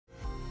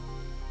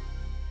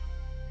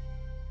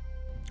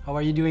How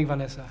are you doing,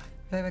 Vanessa?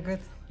 Very good.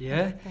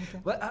 Yeah? Thank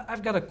you. Well,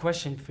 I've got a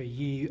question for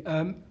you.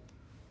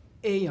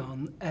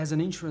 Aon, as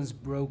an insurance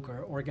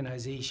broker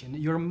organization,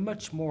 you're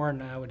much more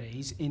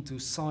nowadays into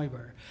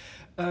cyber.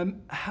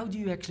 How do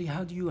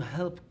you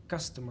help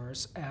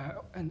customers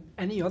and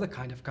any other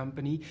kind of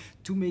company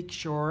to make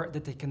sure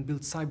that they can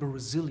build cyber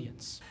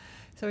resilience?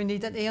 So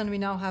indeed, at Aon, we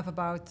now have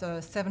about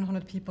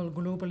 700 people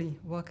globally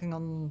working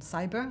on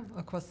cyber,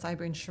 across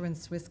cyber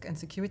insurance, risk and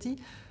security,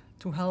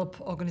 to help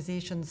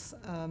organizations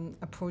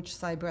approach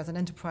cyber as an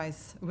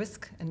enterprise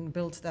risk and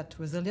build that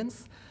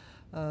resilience.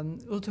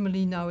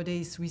 Ultimately,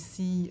 nowadays, we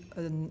see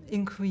an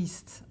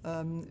increased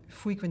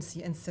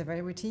frequency and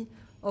severity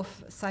of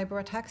cyber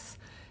attacks,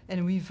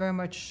 and we very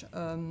much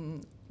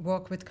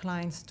work with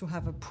clients to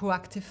have a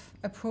proactive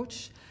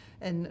approach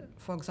and,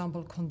 for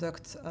example,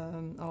 conduct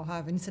or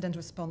have incident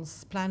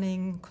response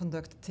planning,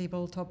 conduct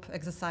tabletop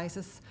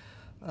exercises,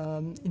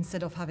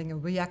 instead of having a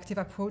reactive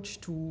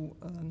approach to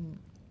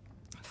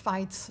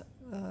fight,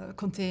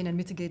 contain and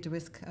mitigate the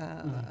risk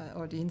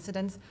or the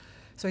incidents.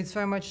 So it's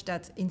very much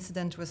that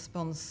incident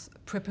response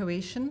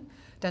preparation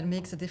that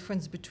makes a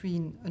difference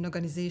between an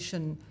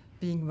organization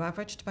being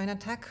ravaged by an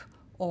attack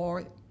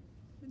or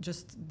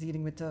just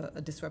dealing with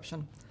a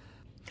disruption.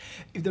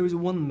 If there is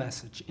one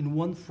message in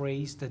one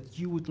phrase that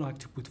you would like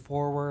to put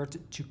forward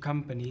to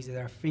companies that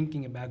are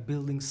thinking about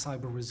building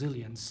cyber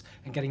resilience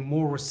and getting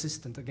more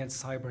resistant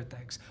against cyber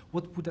attacks,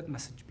 what would that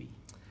message be?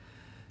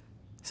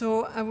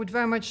 So I would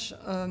very much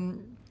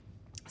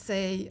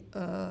say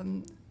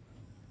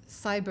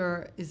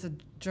cyber is a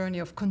journey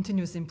of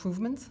continuous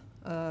improvement.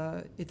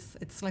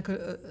 It's like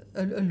a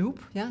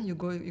loop. Yeah, you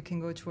can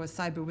go through a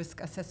cyber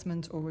risk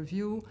assessment or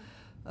review,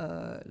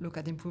 look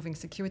at improving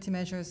security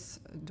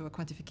measures, do a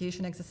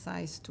quantification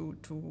exercise to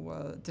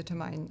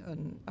determine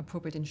an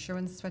appropriate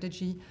insurance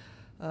strategy.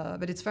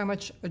 But it's very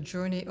much a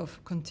journey of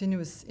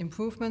continuous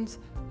improvement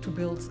to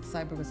build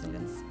cyber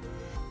resilience.